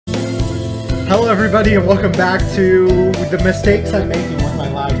Hello everybody and welcome back to the mistakes I'm making with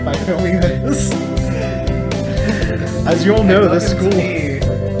my life by filming this. As you all know, this school... He's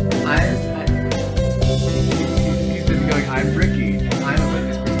busy going, I'm Ricky, and I'm a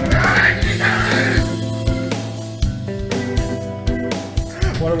witness protection.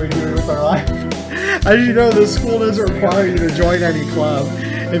 What are we doing with our life? As you know, this school doesn't require you to join any club.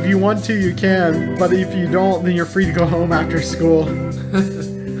 If you want to, you can, but if you don't, then you're free to go home after school.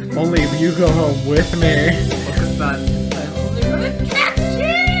 Only if you go home with me.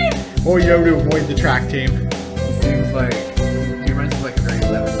 Or you have to avoid the track team. He seems like, he reminds me like a very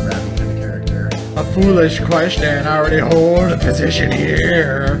Lemon Rabbit kind of character. A foolish question, I already hold a position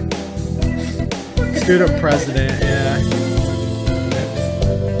here. Student president, yeah.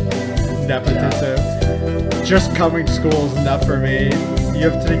 Nepotism. Just coming to school is enough for me. You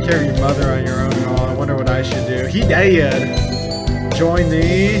have to take care of your mother on your own. Oh, I wonder what I should do. He did. Join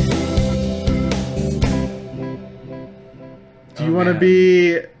the... Do you want to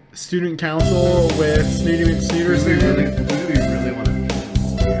be student council with Snooty McSnooter? We really want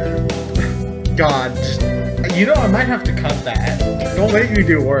to here. God. You know, I might have to cut that. Don't make me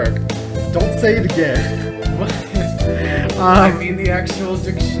do work. Don't say it again. What? I mean the actual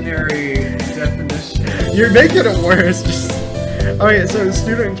dictionary definition. You're making it worse. Just... Okay, so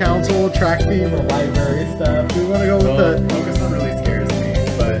student council, track team, or library stuff. Do we want to go with the... Focus on really scares me,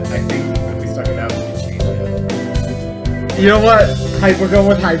 but I think if we stuck it out, we could change it. You know what? We're going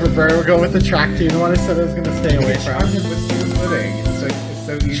with Hyperbird. We're going with the track team. The one I said I was going to stay away from. Charm him with true pudding. It's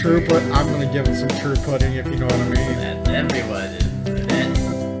so easy. True pudding. I'm going to give it some true pudding, if you know what I mean. That's everyone.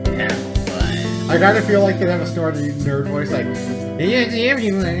 Have fun. I kind of feel like they have a snorty nerd voice, like, yes,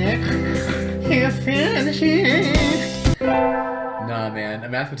 everyone. Have fun. Nah, man. A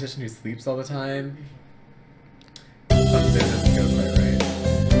mathematician who sleeps all the time. Something doesn't go quite right.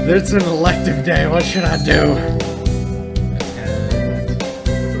 It's an elective day. What should I do?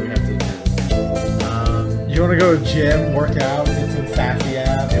 You want to go to gym, work out, get some sassy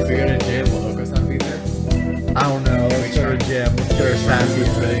abs? If we go to gym, will Oko-san be there? I don't know. Let's go to gym. Let's get our sassy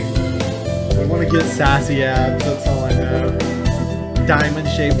thing. We want to get sassy abs. That's all I know.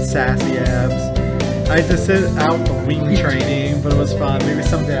 Diamond-shaped sassy abs. I had to sit out the wing training, but it was fun. Maybe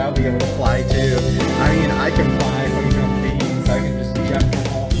someday I'll be able to fly too. I mean, I can fly putting on beams. I can just jet from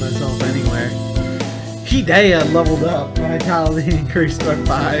home myself anywhere. He leveled up. Vitality increased by 5.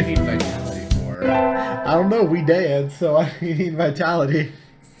 What do you need vitality for? I don't know. We did, so I need vitality.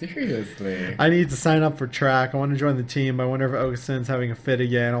 Seriously? I need to sign up for track. I want to join the team. I wonder if Ogasun's having a fit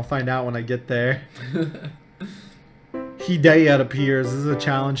again. I'll find out when I get there. He appears. This is a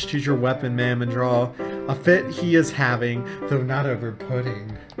challenge. Choose your weapon, ma'am, and draw. A fit he is having, though not over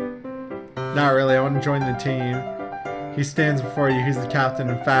pudding. Not really. I want to join the team. He stands before you. He's the captain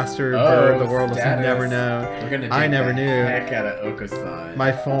and faster bird the world has never known. I never knew. Heck out of Oko-san.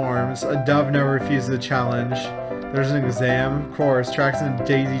 My forms. A dove never refuses a challenge. There's an exam, of course. Tracks in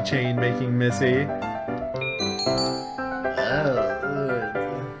daisy chain making Missy.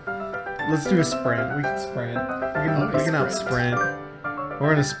 Let's do a sprint. We can sprint. We can out sprint. We're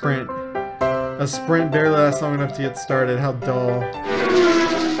gonna sprint. A sprint barely lasts long enough to get started. How dull.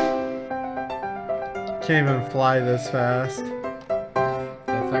 Can't even fly this fast.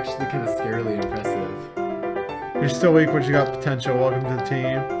 That's actually kind of scarily impressive. You're still weak, but you got potential. Welcome to the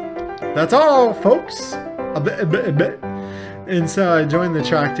team. That's all, folks. A bit. And so I joined the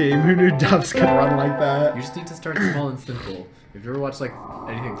track team. Who knew doves could run like that? You just need to start small and simple. If you ever watch like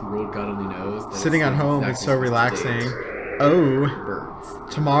anything from World God Only Knows, sitting at home is so relaxing. Oh, birds.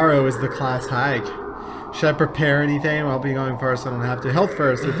 Tomorrow is the class hike. Should I prepare anything? I'll be going first. I don't have to. Health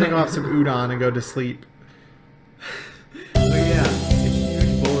first. I think I'll have some udon and go to sleep. So yeah, it's a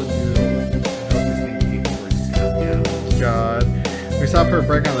huge bowl of noodles. I hope this thing eats before it just passes me out. God. We stopped for a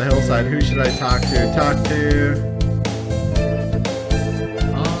break on the hillside. Who should I talk to? Talk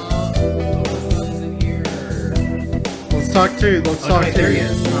to... Let's talk to... There he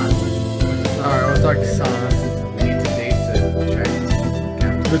is, San. Alright, let's talk to San. We need to date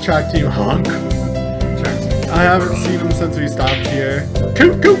The track team honk. I haven't seen him since we stopped here.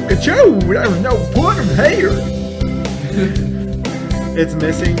 Coo-coo-ca-choo! There's no pudding here! It's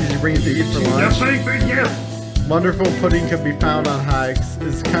missing. Did you bring it to eat for lunch? Wonderful pudding can be found on hikes.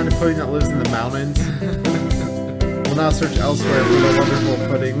 It's the kind of pudding that lives in the mountains. We'll now search elsewhere for the wonderful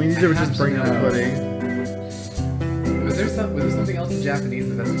pudding. We need to just bring the pudding. Was there something else in Japanese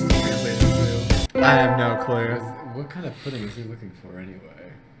that that's just translated to? I have no clue. What kind of pudding is he looking for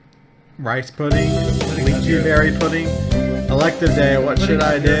anyway? Rice pudding? Lychee berry pudding? Elective day, what should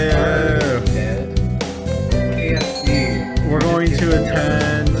I do? KFC. We're going to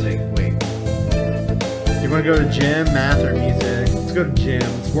attend... Wait. want to go to gym, math, or music? Let's go to gym.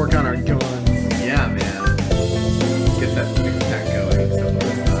 Let's work on our guns. Yeah, man. Get that six-pack going. So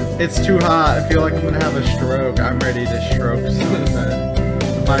It's too hot. I feel like I'm gonna have a stroke. I'm ready to stroke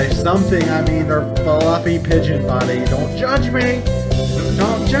something. By something, I mean their fluffy pigeon body. Don't judge me.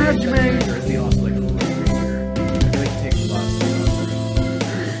 Don't judge me. Or is he also like a little creature? I feel like he takes lots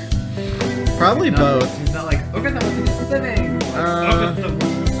of Probably both. He's not like, okay, that was swimming.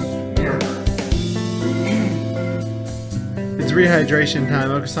 It's rehydration time.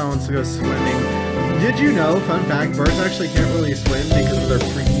 Okusan wants to go swimming. Did you know, fun fact, birds actually can't really swim because of their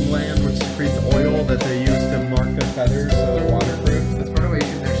preening gland, which secretes oil that they use to mark their feathers so they're waterproof. That's part of why you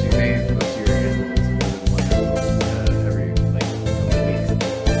shouldn't actually bathe most of your animals more than once every like couple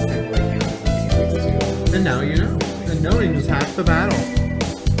of weeks. And now you know. And knowing is half the battle.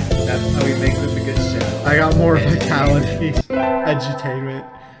 That's how we make this a good show. I got more vitality, edutainment.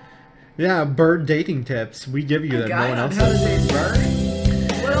 Yeah, bird dating tips. We give you that no one else does.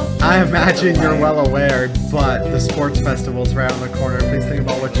 I imagine you're well aware, but the sports festival's right on the corner. Please think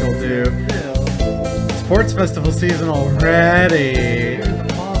about what you'll do. Sports festival season already.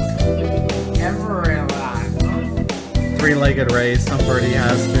 Three-legged race. Some birdie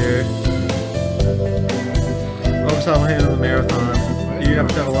has to. Hopes I'll handle the marathon. You have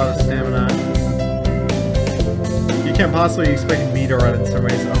to have a lot of stamina. You can't possibly expect me to run in some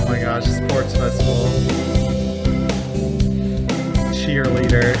race. Oh my gosh, sports festival.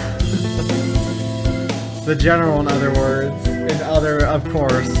 Cheerleader. The general, in other words. Of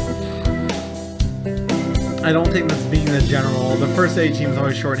course. I don't think that's being the general. The first aid team's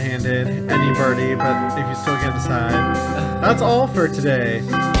always shorthanded. Any birdie, but if you still can't decide. That's all for today.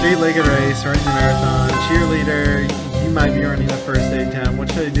 Three-legged race, running the marathon, cheerleader. You might be running the first aid time. What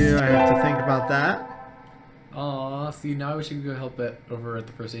should I do? I have to think about that. Aw, see, now we should go help it over at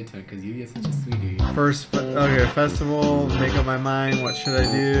the first aid tent because you are such a sweetie. Okay, festival, make up my mind, what should I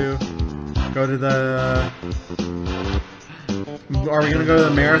do? Go to the... Are we gonna go to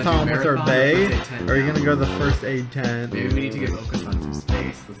the marathon with our bae? Or are you gonna go to the first aid tent? Maybe we need to give Okasan some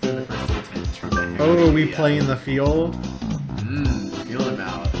space. Let's go to the first aid tent and try to hang Oh, out. we play in the field? Feel him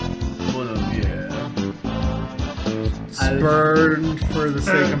out. Spurned for the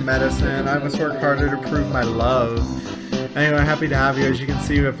sake of medicine. I must work harder to prove my love. Anyway, happy to have you. As you can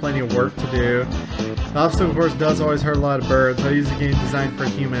see, we have plenty of work to do. The obstacle course does always hurt a lot of birds. I use a game designed for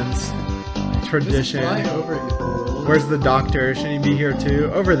humans. Tradition. Where's the doctor? Shouldn't he be here too?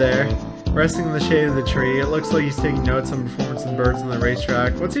 Over there. Resting in the shade of the tree. It looks like he's taking notes on performance of birds on the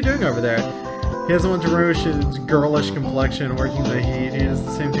racetrack. What's he doing over there? He doesn't want to ruin his girlish complexion working the heat. He does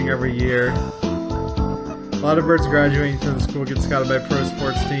the same thing every year. A lot of birds graduating from the school get scouted by a pro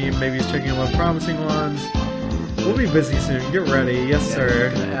sports team. Maybe he's checking out promising ones. We'll be busy soon. Get ready. Yes,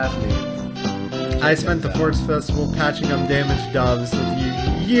 sir. I spent the Forest Festival patching up damaged doves with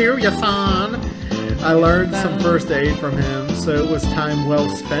you, Yasan. I learned some first aid from him, so it was time well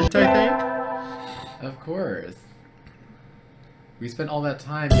spent, I think. Of course. We spent all that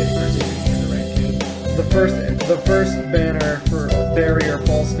time getting first aid to the right kids. The first banner for barrier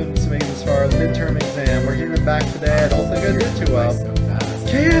fall students to make it this far, the midterm exam. We're getting them back today. I don't think I did too well. So fast.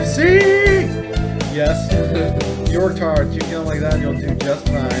 KFC! Yes. You worked hard. Keep feeling like that and you'll do just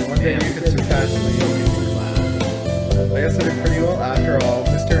fine. One day you could surpass me. I guess I did pretty well after all.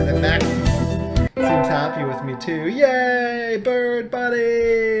 Mr. Mac seems happy with me too. Yay! Bird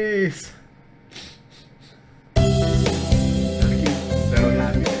buddies!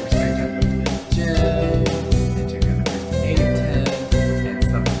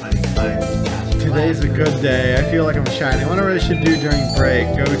 Today's a good day. I feel like I'm shining. What I really should do during break?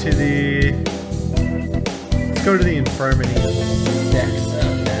 Let's go to the infirmary. Next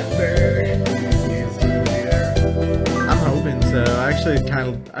up, that bird. I'm hoping so. Actually,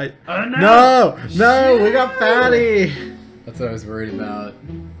 kind of. Oh, no! No! We got Fatty! That's what I was worried about.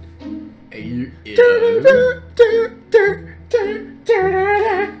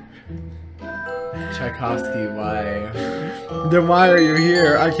 Tchaikovsky, why? Then why are you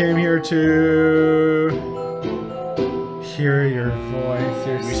here? I came here to hear your voice.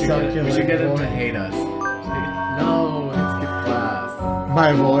 Your succulent we should get him voice. to hate us. No, let's skip class.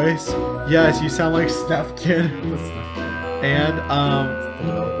 My voice? Yes, you sound like Snufkin. And,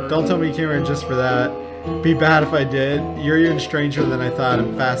 don't tell me you came here just for that. Be bad if I did. You're even stranger than I thought.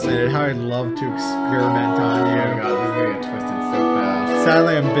 I'm fascinated. How I'd love to experiment on you. Oh my god, this is gonna get twisted so fast.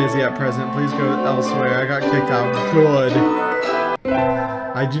 Sadly, I'm busy at present. Please go elsewhere. I got kicked out. Good.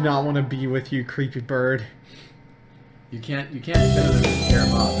 I do not want to be with you, creepy bird. You can't scare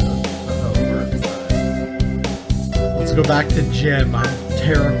him off. That's how it works. Let's go back to gym. I'm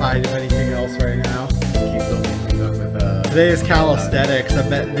terrified of anything else right now. Keep going. Today is calisthenics. I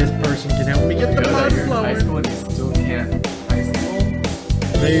bet this person can help me get the blood You're in high school flowing. and you still can't high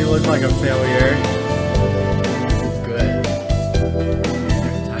school? They look like a failure. Good.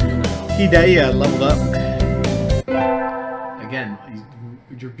 There's time to know. Hidaya leveled up. Again,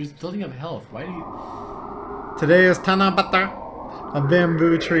 you're just building up health. Why do you... Today is Tanabata. A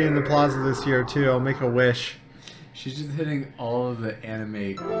bamboo tree in the plaza this year too. I'll make a wish. She's just hitting all of the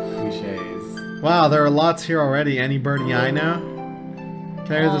anime cliches. Wow, there are lots here already. Any birdie I know?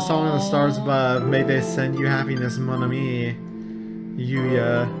 Can I hear the song of the stars above? May they send you happiness, mon ami.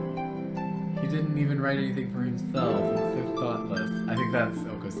 Yuya. He didn't even write anything for himself. It's so thoughtless. I think that's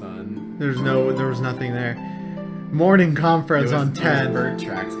Oko-san. There was nothing there. Morning conference on 10. Bird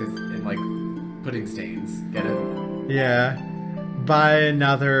tracks and like pudding stains. Get it? Yeah. Buy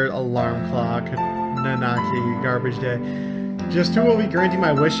another alarm clock. Nanaki, garbage day. Just who will be granting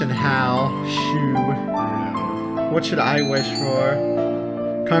my wish and how? Shoo. I don't know. What should I wish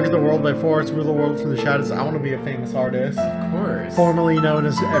for? Conquer the world by force, rule the world from the shadows. I want to be a famous artist. Of course. Formerly known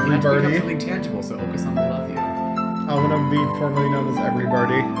as You have to become Everybody. something tangible so Oko-san will love you. I want to be formerly known as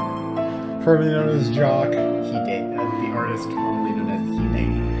Everybody. Formerly known as Jock. The artist formerly known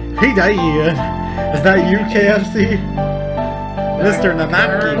as Hide. Hey, Diane. Is that you, KFC? Mr.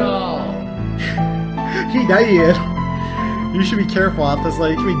 Nanaki. He died. You should be careful out this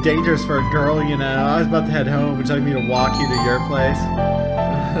late. It can be dangerous for a girl, you know. I was about to head home. Would you like me to walk you to your place?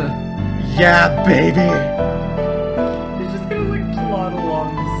 Yeah, baby. You're just gonna like plod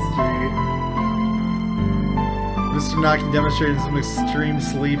along the street. Mr. Naki demonstrated some extreme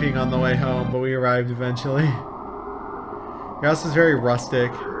sleeping on the way home, but we arrived eventually. Your house is very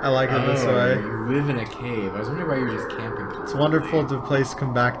rustic. I like it this way. You live in a cave. I was wondering why you were just camping. It's wonderful to place to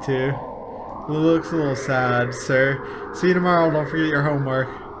come back to. It looks a little sad, sir. See you tomorrow. Don't forget your homework.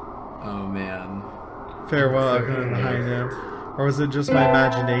 Oh man. Farewell, So I'm going good. behind him. Or was it just my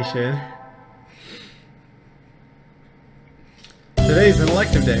imagination? Today's an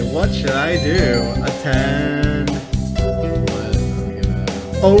elective day. What should I do? Attend.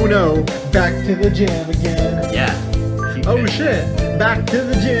 Oh no, back to the gym again. Yeah. Oh shit, back to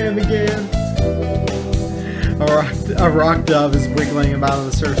the gym again. A rock dove is wiggling about on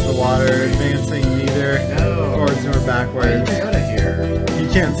the surface of the water, advancing neither forwards nor backwards. Ryota here. You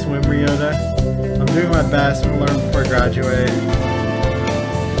can't swim, Ryota. I'm doing my best to learn before I graduate.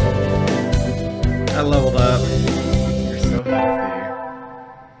 I leveled up. You're so healthy.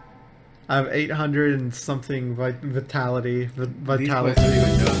 I have 800 and something vitality. These Vitality. boys don't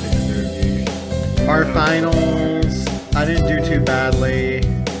even know if they deserve you. Our finals. I didn't do too badly.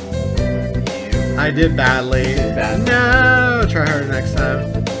 I did badly. You did badly. No! Try harder next time.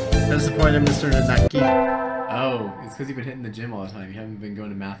 I disappointed Mr. Nanaki. Oh, it's because you've been hitting the gym all the time. You haven't been going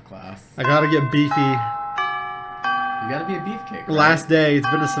to math class. I gotta get beefy. You gotta be a beefcake. Right? Last day, it's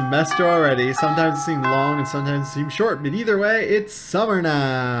been a semester already. Sometimes it seems long and sometimes it seems short, but either way, it's summer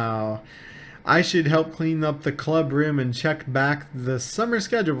now. I should help clean up the club room and check back the summer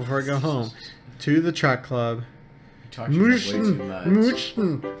schedule before I go home. To the track club. Talking way too much.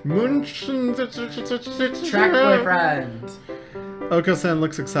 Track boyfriend. Oko-san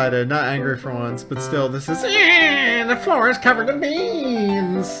looks excited, not angry for once, but still, this is the floor is covered in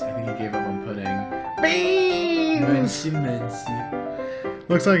beans. I think he gave up on pudding. Beans.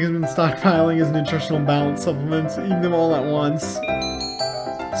 Looks like he's been stockpiling his nutritional balance supplements, eating them all at once.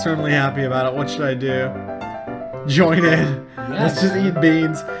 Certainly happy about it. What should I do? Join in. Let's just eat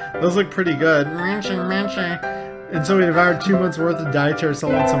beans. Those look pretty good. And so we devoured 2 months worth of dietary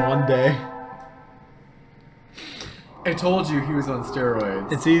supplements in one day. I told you he was on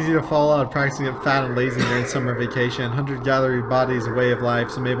steroids. It's easy to fall out practicing get fat and lazy during summer vacation. Hunter-gatherer body is a way of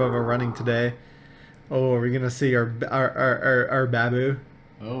life, so maybe I'll go running today. Oh, are we gonna see our babu?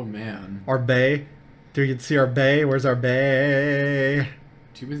 Oh man. Our bay? Do we get to see our bay? Where's our bay?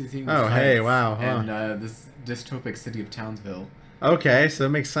 Too busy seeing the Oh, hey, sights wow, huh. And this dystopic city of Townsville. Okay, so that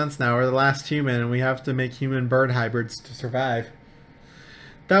makes sense now. We're the last human, and we have to make human-bird hybrids to survive.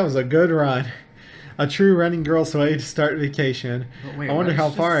 That was a good run. A true running girl's way to start vacation. But wait, I wonder why how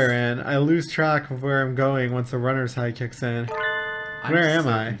is far I this- ran. I lose track of where I'm going once the runner's high kicks in. Where am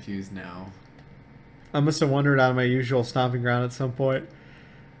I? I'm confused now. I must have wandered out of my usual stomping ground at some point.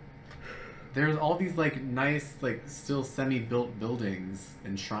 There's all these like nice, like still semi-built buildings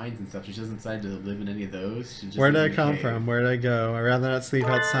and shrines and stuff. She doesn't decide to live in any of those. She just Where did lives I in a come cave. from? Where did I go? I'd rather not sleep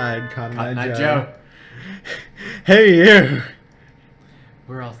outside. Cotton Cotton Eye Eye Joe. Joe. Hey, you!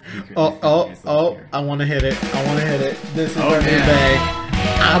 Where else? Oh, I want to hit it. I want to hit it. This is Oh, our new man. bay.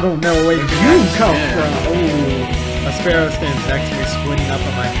 I don't know where Look at you that come shit. from. Ooh. A sparrow stands next to me, squinting up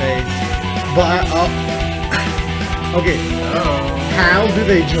at my face. But, Okay, how do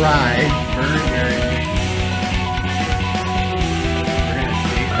they drive?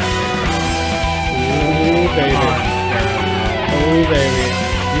 Oh, baby. Oh, baby.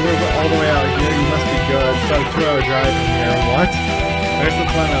 You were all the way out here. You must be good. It's about a 2-hour drive from here. What? There's the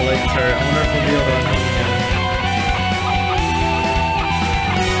plan my legs hurt. I wonder if we'll be able to run home again.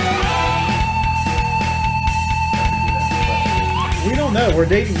 We don't know. We're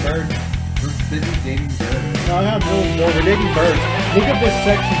dating birds. We're busy dating birds. No, not no, we're dating birds. Look at this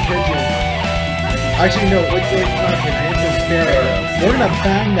sexy pigeon. Actually, no, it's not a pigeon. It's a sparrow. We're gonna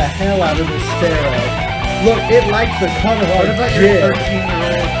bang the hell out of this sparrow. Look, it likes the cut of our jib.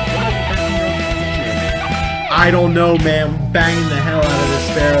 I don't know, man. Banging the hell out of this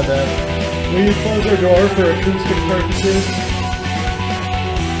sparrow, though. Will you close our door for acoustic purposes?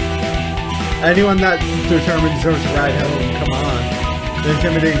 Anyone that determines deserves a ride home, come on. The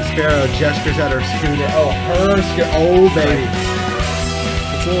intimidating sparrow gestures at her scooter. Oh, her scooter. Oh, baby.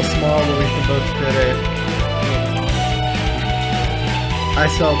 It's a little small, but we can both fit it. I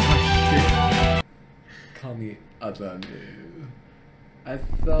sell food. Call me Adandu. I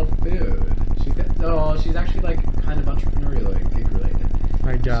sell food. She's actually like kind of entrepreneurial, like gig related.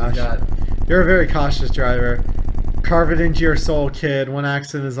 My gosh. You're a very cautious driver. Carve it into your soul, kid. One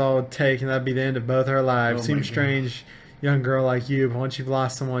accident is all it would take, and that'd be the end of both our lives. Seems strange, young girl like you, but once you've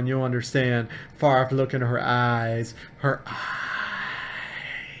lost someone, you'll understand. Far off look into her eyes. Her eyes.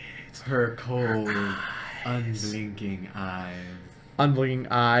 Her cold, unblinking eyes. Unblinking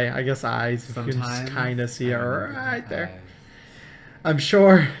eye. I guess eyes. Sometimes you can just kind of see her right there. Eyes. I'm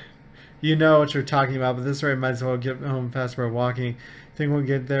sure you know what you're talking about, but this rate might as well get home fast by walking. Think we'll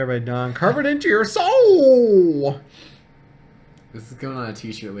get there by dawn. Carve it into your soul! This is going on a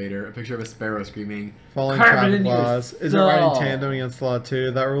t-shirt later. A picture of a sparrow screaming, Following "Carve it traffic into your laws. Isn't soul." riding tandem against law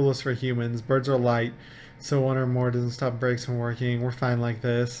too? That rule is for humans. Birds are light, so one or more doesn't stop brakes from working. We're fine like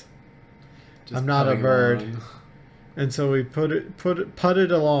this. Just I'm not a putting bird. along. And so we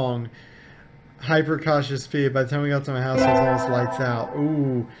putted along. Hyper cautious speed. By the time we got to my house, it was almost lights out.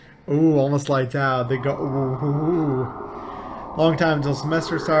 Ooh. Ooh, almost lights out. They go, ooh, ooh, ooh. Long time until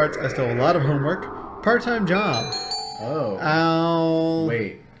semester starts. I still have a lot of homework. Part-time job. Oh.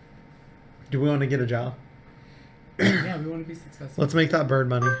 Wait. Do we want to get a job? Yeah, we want to be successful. Let's make that bird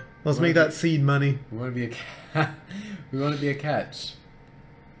money. Let's make that seed money. We want to be a cat. We want to be a catch.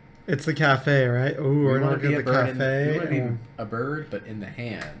 It's the cafe, right? Ooh, we're not at the cafe. We want to be a bird, but in the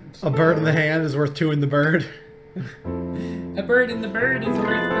hand. A bird in the hand is worth two in the bird. A bird in the bird is worth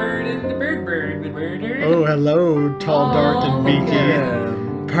bird in the bird. Oh, hello, tall, dark, and beaky.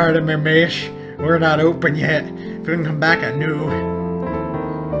 Yeah. Pardon me, miss. We're not open yet. If you can come back at noon.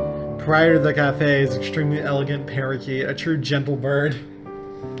 Prior to the cafe is extremely elegant parakeet, a true gentle bird.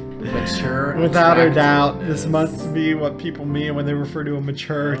 Mature Without a doubt, this must be what people mean when they refer to a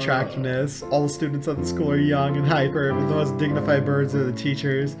mature attractiveness. All the students at the school are young and hyper, but the most dignified birds are the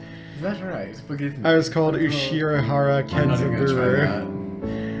teachers. Is that right? Forgive me. I was called Ushirahara Kenzaburo.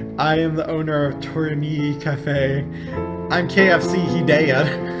 I am the owner of Torimi Cafe. I'm KFC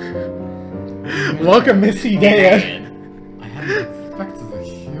Hidayah. Welcome, Miss Hidayah. I haven't expected a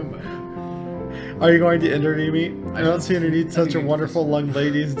human. Are you going to interview me? I don't see underneath such a wonderful young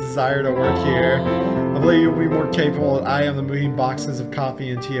lady's desire to work here. I believe you'll be more capable than I am of moving boxes of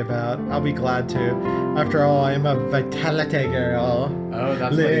coffee and tea about. I'll be glad to. After all, I am a vitality girl. Oh,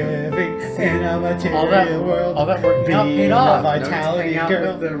 that's living in a material world. All that work paid off. A vitality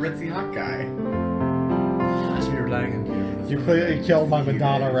girl. With the ritzy hot guy. I should be relying on you for this. You completely killed my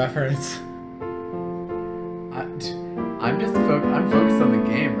Madonna reference. I'm focused on the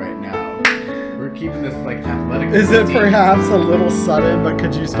game right now. We're keeping this like athletic. Is it perhaps a little sudden, but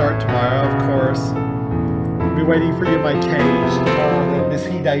could you start tomorrow? Of course. I'll be waiting for you in my cage tomorrow then. Is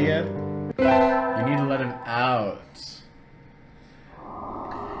he dead yet? You need to let him out.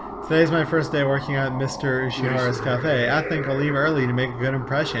 Today's my first day working at Mr. Ushihara's cafe. I think I'll leave early to make a good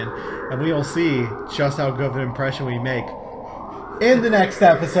impression, and we will see just how good of an impression we make in the next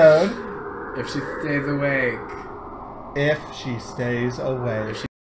episode. If she stays awake. If she stays awake.